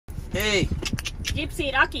Hey.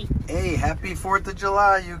 Gypsy, Rocky. Hey, happy 4th of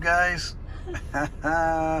July, you guys.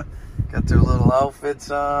 Got their little outfits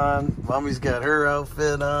on. Mommy's got her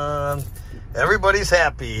outfit on. Everybody's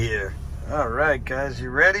happy here. All right, guys,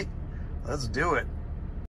 you ready? Let's do it.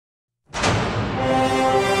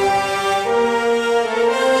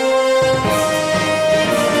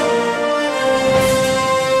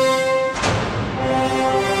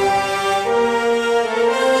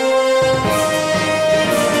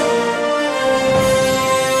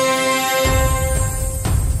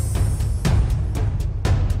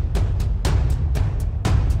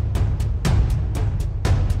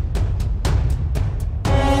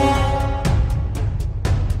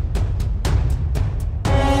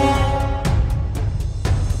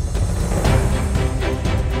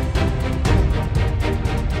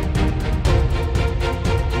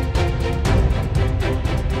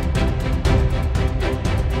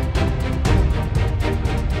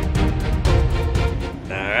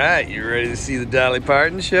 You ready to see the Dolly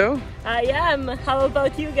Parton show? I am. How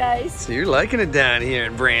about you guys? So you're liking it down here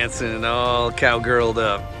in Branson and all cowgirled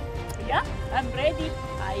up. Yeah, I'm ready.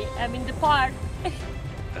 I am in the park. All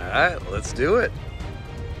right, let's do it.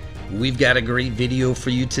 We've got a great video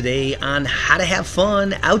for you today on how to have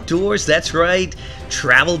fun outdoors. That's right,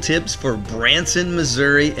 travel tips for Branson,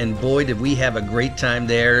 Missouri. And boy, did we have a great time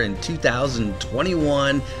there in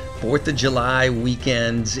 2021. 4th of July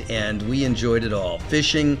weekend, and we enjoyed it all.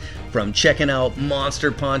 Fishing, from checking out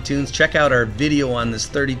monster pontoons. Check out our video on this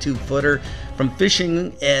 32-footer. From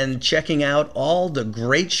fishing and checking out all the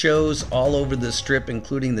great shows all over the strip,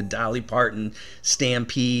 including the Dolly Parton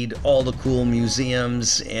Stampede, all the cool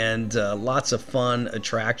museums, and lots of fun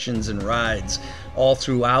attractions and rides all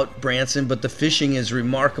throughout Branson. But the fishing is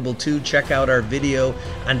remarkable too. Check out our video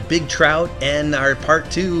on big trout and our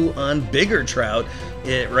part 2 on bigger trout.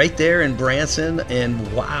 Right there in Branson,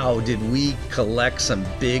 and wow, did we collect some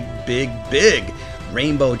big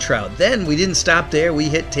rainbow trout. Then we didn't stop there. We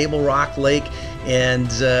hit Table Rock Lake and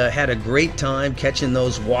had a great time catching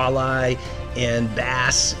those walleye and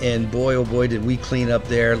bass, and boy oh boy did we clean up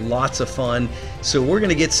there. Lots of fun. So we're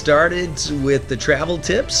gonna get started with the travel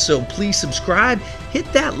tips, so please subscribe,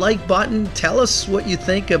 hit that like button, tell us what you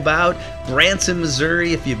think about Branson,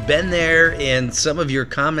 Missouri, if you've been there, and some of your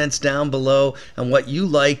comments down below on what you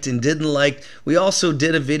liked and didn't like. We also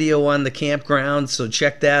did a video on the campground, so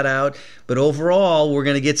check that out. But overall, we're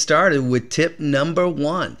gonna get started with tip number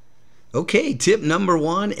 1. Okay, tip number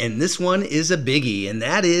 1, and this one is a biggie, and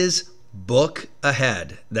that is book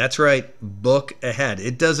ahead. That's right, book ahead.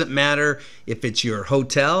 It doesn't matter if it's your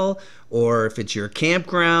hotel or if it's your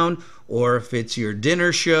campground or if it's your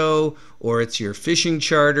dinner show or it's your fishing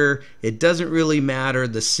charter. It doesn't really matter.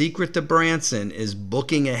 The secret to Branson is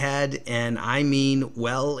booking ahead, and I mean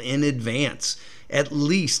well in advance. At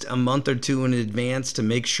least a month or 2 in advance to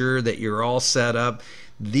make sure that you're all set up.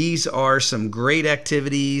 These are some great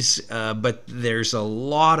activities, but there's a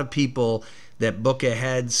lot of people that book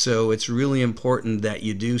ahead, so it's really important that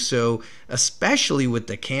you do so, especially with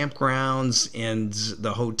the campgrounds and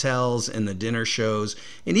the hotels and the dinner shows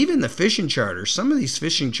and even the fishing charters. Some of these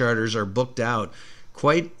fishing charters are booked out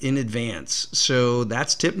quite in advance. So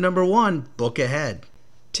that's tip number 1, book ahead.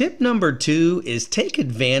 Tip number 2 is take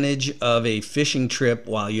advantage of a fishing trip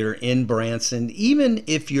while you're in Branson. Even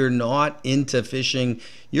if you're not into fishing,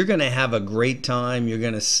 you're going to have a great time. You're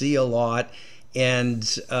going to see a lot.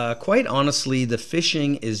 And quite honestly, the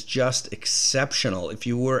fishing is just exceptional. If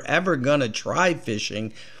you were ever going to try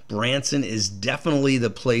fishing, Branson is definitely the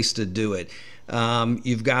place to do it.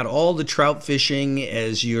 You've got all the trout fishing,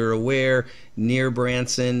 as you're aware, near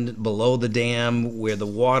Branson, below the dam, where the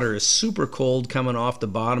water is super cold coming off the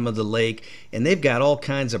bottom of the lake. And they've got all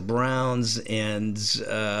kinds of browns and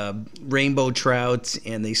rainbow trouts,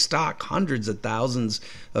 and they stock hundreds of thousands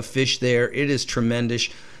of fish there. It is tremendous.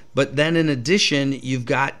 But then in addition, you've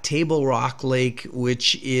got Table Rock Lake,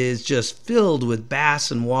 which is just filled with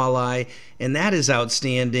bass and walleye, and that is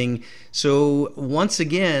outstanding. So once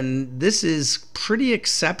again, this is pretty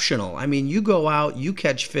exceptional. I mean, you go out, you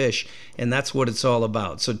catch fish, and that's what it's all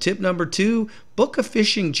about. So tip number 2, book a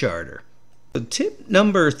fishing charter. So tip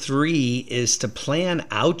number 3 is to plan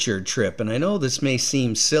out your trip. And I know this may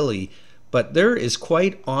seem silly, but there is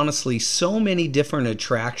quite honestly so many different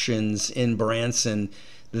attractions in Branson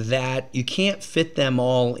that you can't fit them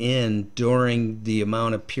all in during the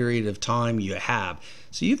amount of period of time you have.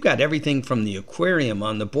 So you've got everything from the Aquarium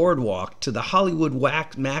on the Boardwalk to the Hollywood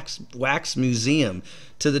Wax Museum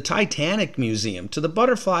to the Titanic Museum to the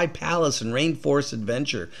Butterfly Palace and Rainforest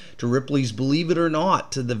Adventure to Ripley's Believe It or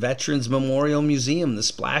Not to the Veterans Memorial Museum, the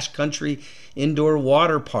Splash Country Indoor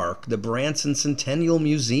Water Park, the Branson Centennial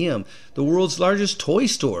Museum, the world's largest toy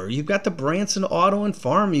store. You've got the Branson Auto and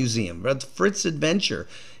Farm Museum, the Fritz Adventure,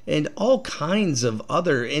 and all kinds of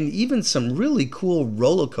other, and even some really cool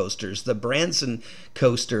roller coasters, the Branson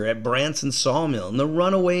Coaster at Branson Sawmill, and the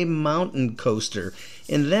Runaway Mountain Coaster.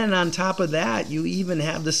 And then on top of that, you even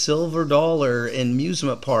have the Silver Dollar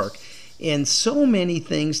Amusement Park, and so many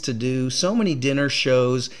things to do, so many dinner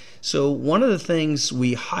shows. So one of the things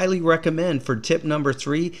we highly recommend for tip number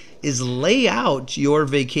 3 is lay out your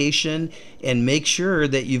vacation and make sure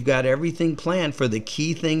that you've got everything planned for the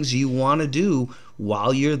key things you want to do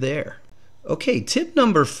while you're there. Okay, tip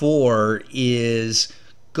number 4 is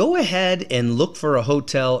go ahead and look for a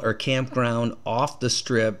hotel or campground off the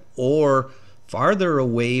strip or farther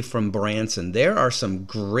away from Branson. There are some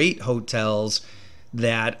great hotels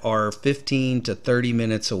that are 15 to 30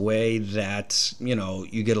 minutes away that, you know,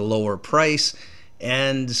 you get a lower price,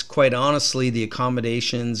 and quite honestly, the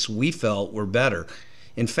accommodations we felt were better.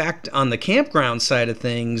 In fact, on the campground side of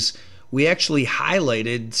things, we actually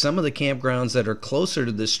highlighted some of the campgrounds that are closer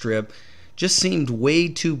to the strip just seemed way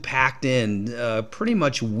too packed in, pretty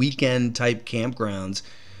much weekend type campgrounds,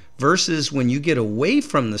 versus when you get away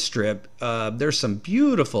from the strip, there's some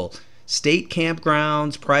beautiful state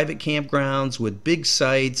campgrounds, private campgrounds with big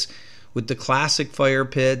sites, with the classic fire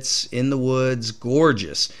pits in the woods,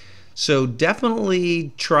 gorgeous. So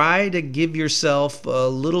definitely try to give yourself a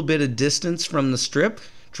little bit of distance from the strip,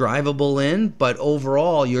 drivable in, but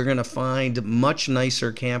overall you're going to find much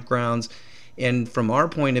nicer campgrounds, and from our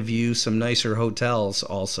point of view, some nicer hotels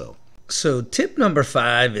also. So tip number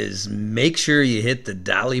 5 is make sure you hit the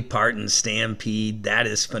Dolly Parton Stampede. That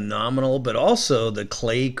is phenomenal, but also the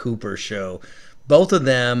Clay Cooper Show. Both of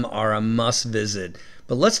them are a must visit.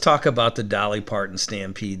 But let's talk about the Dolly Parton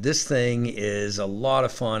Stampede. This thing is a lot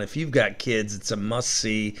of fun. If you've got kids, it's a must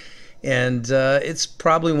see. And it's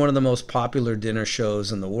probably one of the most popular dinner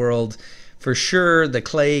shows in the world. For sure, the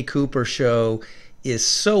Clay Cooper Show is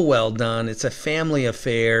so well done. It's a family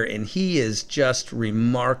affair, and he is just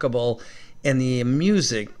remarkable, and the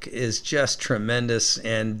music is just tremendous,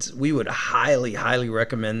 and we would highly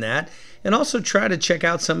recommend that. And also try to check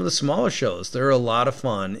out some of the smaller shows. They're a lot of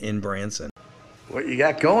fun in Branson. What you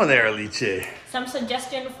got going there, Alice? Some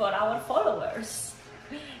suggestion for our followers.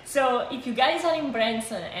 So if you guys are in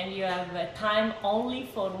Branson and you have time only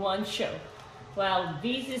for one show, well,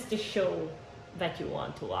 this is the show that you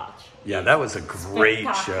want to watch. Yeah, that was a great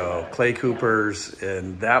show. Clay Cooper's, yeah.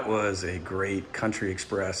 And that was a great Country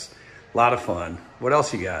Express. A lot of fun. What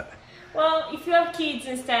else you got? Well, if you have kids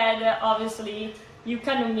instead, obviously, you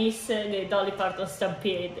cannot miss the Dolly Parton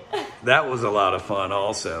Stampede. That was a lot of fun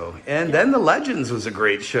also. And then the Legends was a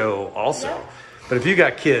great show also. Yeah. But if you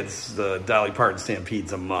got kids, the Dolly Parton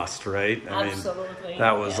Stampede's a must, right? Absolutely. I mean,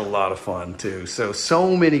 that was a lot of fun too.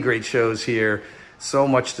 So many great shows here. So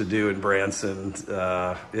much to do in Branson.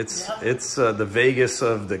 It's the Vegas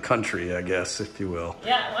of the country, I guess, if you will.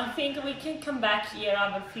 Yeah, I think we can come back here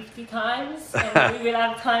over 50 times, and we will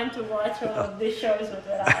have time to watch all of the shows with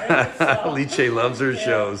her. So. Alice loves her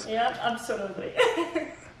shows. Yeah, absolutely.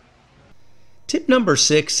 Tip number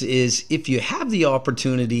 6 is if you have the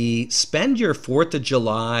opportunity, spend your 4th of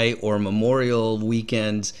July or Memorial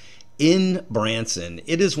weekends in Branson.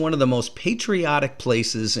 It is one of the most patriotic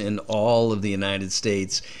places in all of the United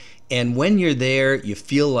States. And when you're there, you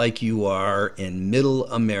feel like you are in middle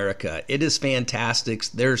America. It is fantastic.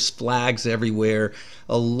 There's flags everywhere.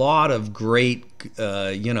 A lot of great,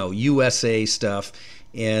 USA stuff.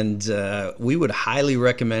 And we would highly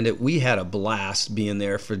recommend it. We had a blast being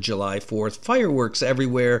there for July 4th. Fireworks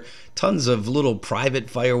everywhere. Tons of little private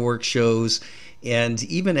fireworks shows. And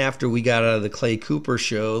even after we got out of the Clay Cooper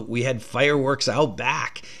show, we had fireworks out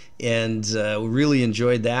back, and we really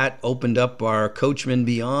enjoyed that. Opened up our Coachman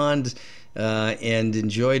Beyond and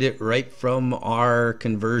enjoyed it right from our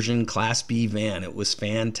conversion Class B van. It was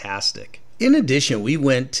fantastic. In addition, we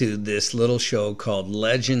went to this little show called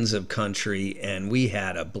Legends of Country, and we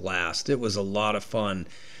had a blast. It was a lot of fun.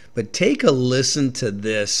 But take a listen to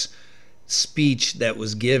this speech that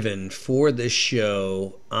was given for this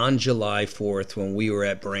show on July 4th when we were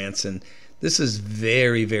at Branson. This is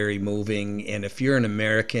very moving, and if you're an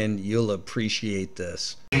American, you'll appreciate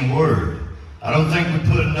this. Word. I don't think we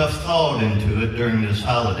put enough thought into it during this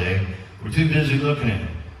holiday. We're too busy looking at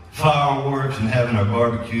fireworks and having our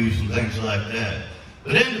barbecues and things like that.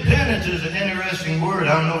 But independence is an interesting word.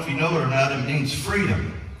 I don't know if you know it or not. It means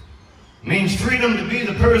freedom. It means freedom to be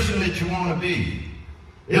the person that you want to be.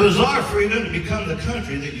 It was our freedom to become the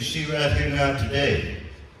country that you see right here now today.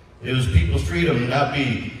 It was people's freedom to not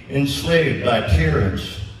be enslaved by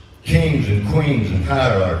tyrants, kings and queens and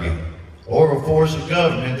hierarchy, or a force of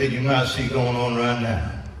government that you might see going on right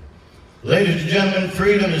now. Ladies and gentlemen,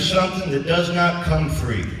 freedom is something that does not come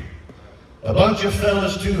free. A bunch of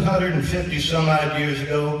fellas 250 some odd years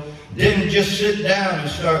ago didn't just sit down and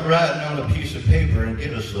start writing on a piece of paper and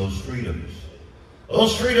give us those freedoms.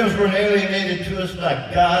 Those freedoms were alienated to us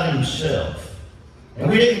by God himself. And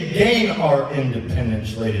we didn't gain our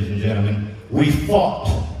independence, ladies and gentlemen. We fought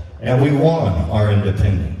and we won our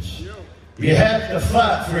independence. You have to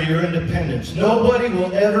fight for your independence. Nobody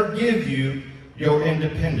will ever give you your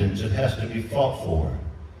independence. It has to be fought for.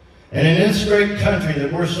 And in this great country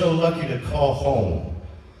that we're so lucky to call home,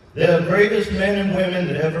 the greatest men and women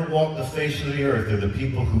that ever walked the face of the earth are the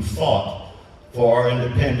people who fought for our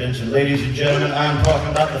independence. And ladies and gentlemen, I'm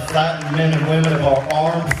talking about the fighting men and women of our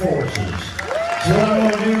armed forces. So what I'm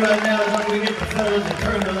going to do right now is I'm going to get the fellas to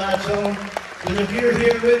turn the lights on. Because if you're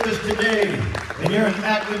here with us today, and you're an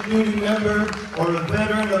active duty member or a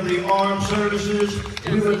veteran of the armed services,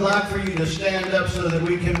 we would like for you to stand up so that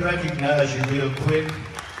we can recognize you real quick.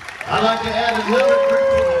 I'd like to add another group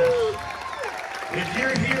to this. If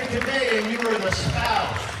you're here today and you are the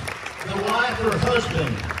spouse, the wife or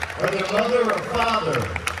husband, or the mother or father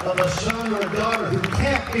of a son or a daughter who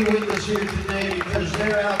can't be with us here today because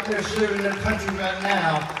they're out there serving their country right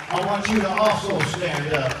now, I want you to also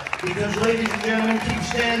stand up. Because, ladies and gentlemen, keep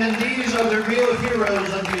standing. These are the real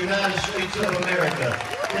heroes of the United States of America.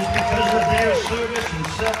 It's because of their service and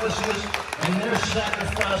selflessness and their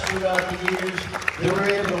sacrifice throughout the years that we're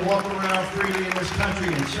able to walk around freely in this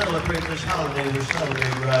country and celebrate this holiday we're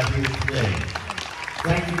celebrating right here today.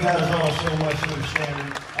 Thank you guys all so much for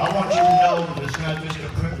standing. I want you to know that it's not just a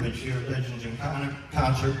privilege here at Legends in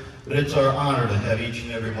Concert, but it's our honor to have each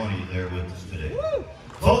and every one of you there with us today.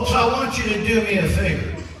 Folks, I want you to do me a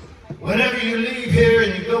favor. Whenever you leave here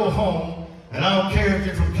and you go home, and I don't care if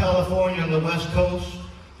you're from California on the West Coast,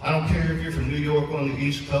 I don't care if you're from New York on the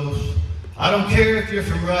East Coast, I don't care if you're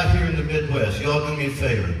from right here in the Midwest, y'all do me a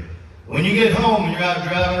favor. When you get home and you're out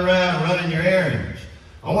driving around running your errands,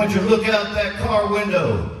 I want you to look out that car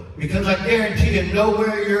window, because I guarantee you,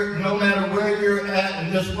 no matter where you're at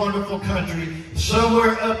in this wonderful country,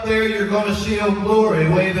 somewhere up there you're going to see Old Glory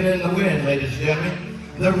waving in the wind, ladies and gentlemen.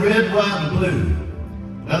 The red, white, and blue.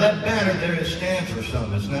 Now that banner there, it stands for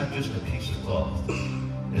something. It's not just a piece of cloth.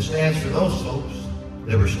 It stands for those folks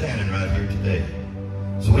that were standing right here today.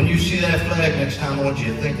 So when you see that flag next time, I want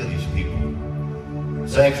you to think of these people.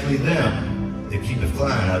 It's actually them that keep it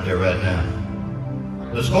flying out there right now.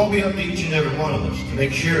 But it's going to be up to each and every one of us to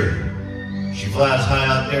make sure she flies high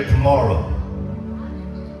out there tomorrow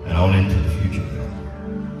and on into the future.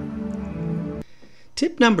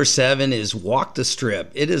 Tip number 7 is walk the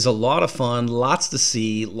strip. It is a lot of fun, lots to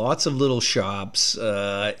see, lots of little shops,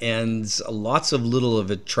 and lots of little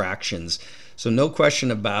of attractions. So no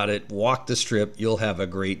question about it, walk the strip, you'll have a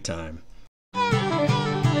great time.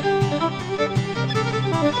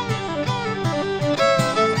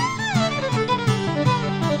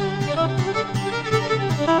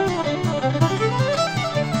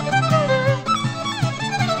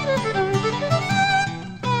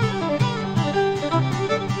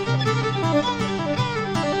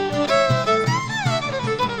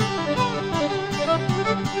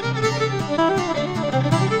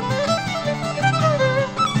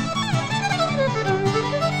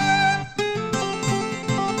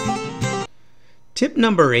 Tip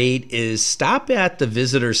number 8 is stop at the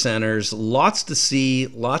visitor centers. Lots to see,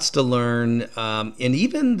 lots to learn, and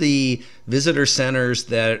even the visitor centers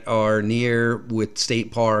that are near with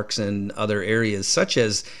state parks and other areas, such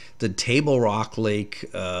as the Table Rock Lake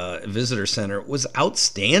Visitor Center, was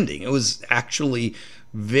outstanding. It was actually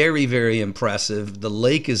very, very impressive. The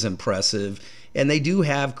lake is impressive, and they do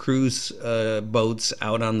have cruise boats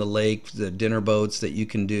out on the lake, the dinner boats that you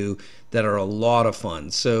can do that are a lot of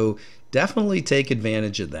fun. So definitely take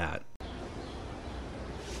advantage of that.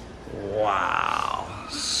 Wow,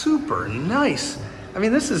 super nice. I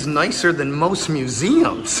mean, this is nicer than most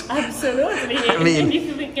museums. Absolutely. I mean, and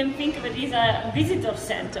if we can think of it as a visitor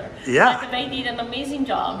center. Yeah. But they did an amazing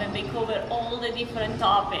job, and they covered all the different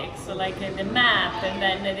topics, like the map, and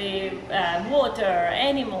then the water,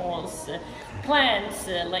 animals, plants,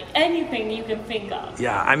 like anything you can think of.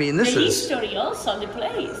 Yeah, I mean, this the is... history also, the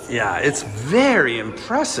place. Yeah, it's very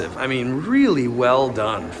impressive. I mean, really well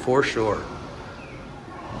done, for sure.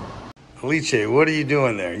 Alice, what are you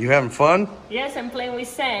doing there? You having fun? Yes, I'm playing with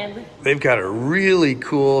sand. They've got a really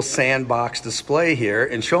cool sandbox display here,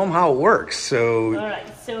 and show them how it works. So, all right,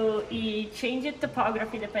 so you change the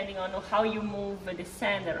topography depending on how you move the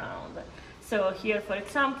sand around. So here, for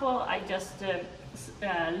example, I just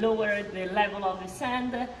lowered the level of the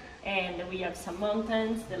sand, and we have some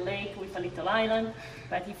mountains, the lake with a little island.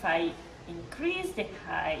 But if I increase the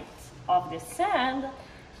height of the sand,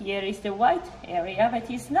 here is the white area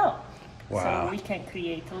that is snow. wow. So we can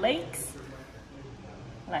create lakes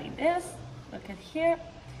like this. Look at here.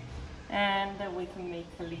 And we can make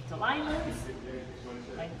little islands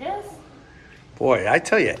like this. Boy, I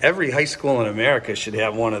tell you, every high school in America should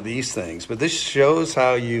have one of these things. But this shows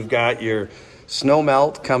how you've got your snow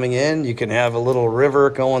melt coming in. You can have a little river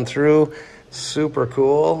going through. Super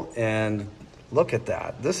cool. And look at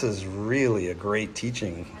that. This is really a great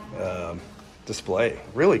teaching display.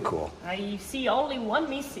 Really cool. I see only one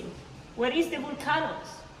missing. Where is the volcanoes?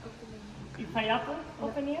 If I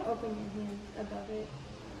open here? Open your hand above it.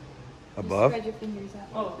 Above? Just spread your fingers out.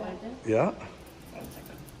 Oh, like that? Yeah. 1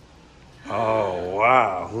 second. Oh,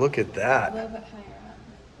 wow. Look at A that. little bit higher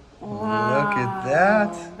up. Wow. Look at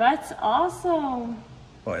that. That's awesome.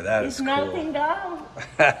 Boy, that It's is melting down.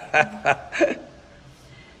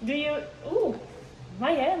 Do you, ooh,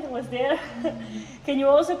 my hand was there. Can you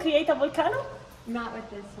also create a volcano? Not with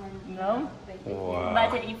this one. No? But Wow.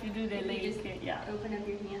 But if you do the you lake, just yeah. open up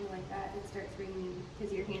your hand like that, it starts raining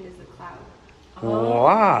because your hand is the cloud.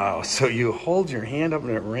 Wow. So you hold your hand up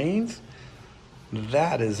and it rains?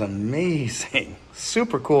 That is amazing.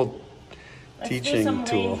 Super cool Let's do teaching some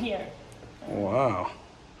tool. rain here. Wow.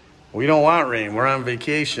 We don't want rain. We're on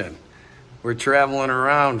vacation. We're traveling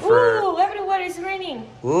around for... Ooh, everywhere is raining.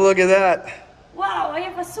 Look at that. Wow, I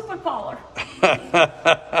have a superpower.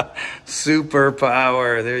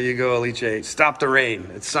 Superpower. There you go, Alice. Stop the rain.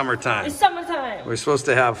 It's summertime. It's summertime. We're supposed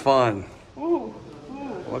to have fun. Ooh,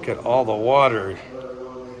 Look at all the water.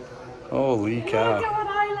 Holy cow. look at what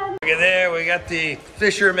island. Look at there, we got the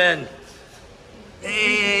fishermen.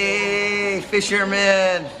 Hey,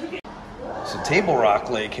 fishermen. So Table Rock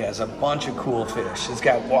Lake has a bunch of cool fish. It's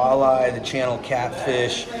got walleye, the channel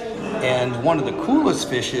catfish, and one of the coolest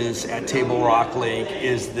fishes at Table Rock Lake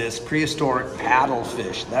is this prehistoric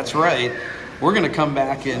paddlefish. That's right. We're gonna come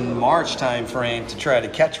back in March time frame to try to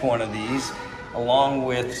catch one of these, along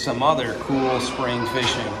with some other cool spring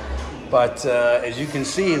fishing. But as you can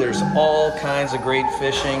see, there's all kinds of great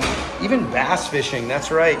fishing, even bass fishing.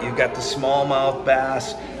 That's right, you've got the smallmouth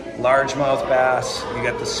bass, largemouth bass, you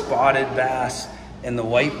got the spotted bass, and the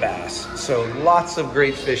white bass. So lots of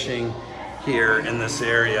great fishing here in this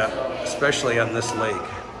area, especially on this lake.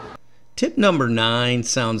 Tip number 9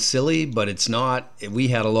 sounds silly, but it's not. We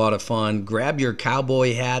had a lot of fun. Grab your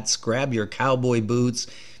cowboy hats, grab your cowboy boots.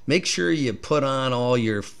 Make sure you put on all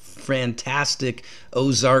your fantastic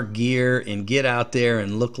Ozark gear and get out there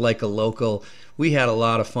and look like a local. We had a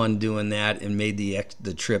lot of fun doing that and made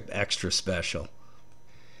the trip extra special.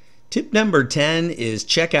 Tip number 10 is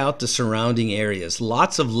check out the surrounding areas.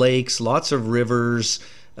 Lots of lakes, lots of rivers,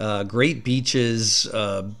 great beaches,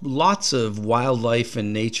 lots of wildlife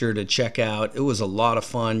and nature to check out. It was a lot of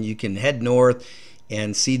fun. You can head north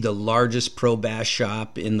and see the largest pro bass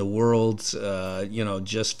shop in the world,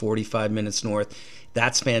 just 45 minutes north.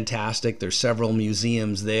 That's fantastic. There's several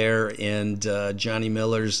museums there, and Johnny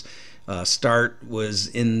Miller's start was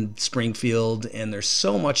in Springfield, and there's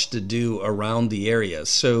so much to do around the area.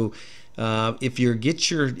 So if you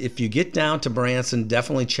get down to Branson,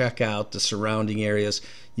 definitely check out the surrounding areas.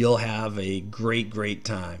 You'll have a great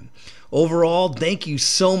time. Overall, thank you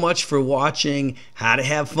so much for watching How to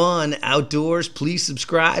Have Fun Outdoors. Please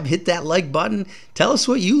subscribe, hit that like button, tell us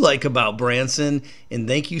what you like about Branson, and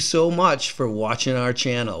thank you so much for watching our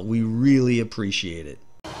channel. We really appreciate it.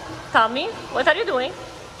 Tommy, what are you doing?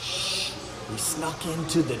 We snuck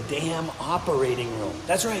into the dam operating room.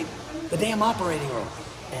 That's right, the dam operating room.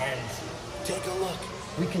 And take a look,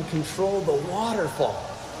 we can control the waterfall.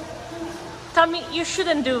 Tommy, you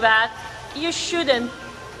shouldn't do that. You shouldn't.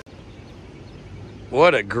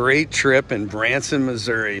 What a great trip in Branson,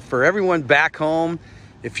 Missouri. For everyone back home,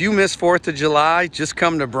 if you miss 4th of July, just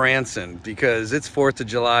come to Branson because it's 4th of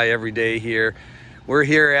July every day here. We're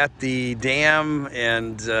here at the dam,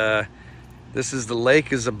 and this is the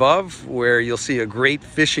lake is above, where you'll see a great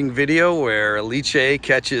fishing video where Alice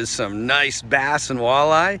catches some nice bass and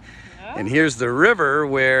walleye. And here's the river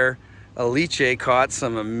where Alice caught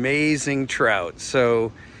some amazing trout.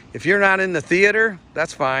 So if you're not in the theater,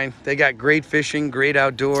 that's fine. They got great fishing, great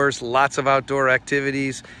outdoors, lots of outdoor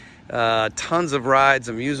activities, tons of rides,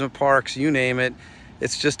 amusement parks, you name it.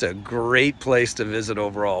 it's just a great place to visit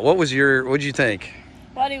overall. What'd you think?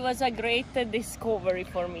 Well, it was a great discovery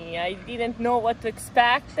for me. I didn't know what to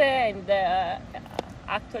expect, and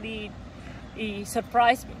actually it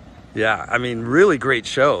surprised me. Yeah, I mean, really great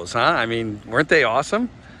shows, huh? I mean, weren't they awesome?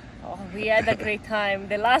 Oh, we had a great time.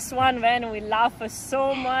 The last one, man, we laughed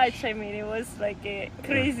so much. I mean, it was like a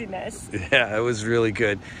craziness. Yeah, it was really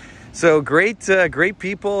good. So great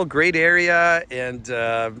people, great area, and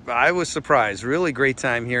I was surprised. Really great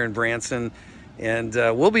time here in Branson, and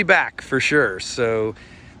we'll be back for sure. So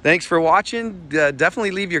thanks for watching.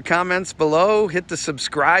 Definitely leave your comments below. Hit the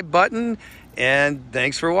subscribe button, and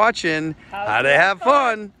thanks for watching How to Have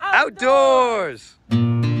Fun Outdoors.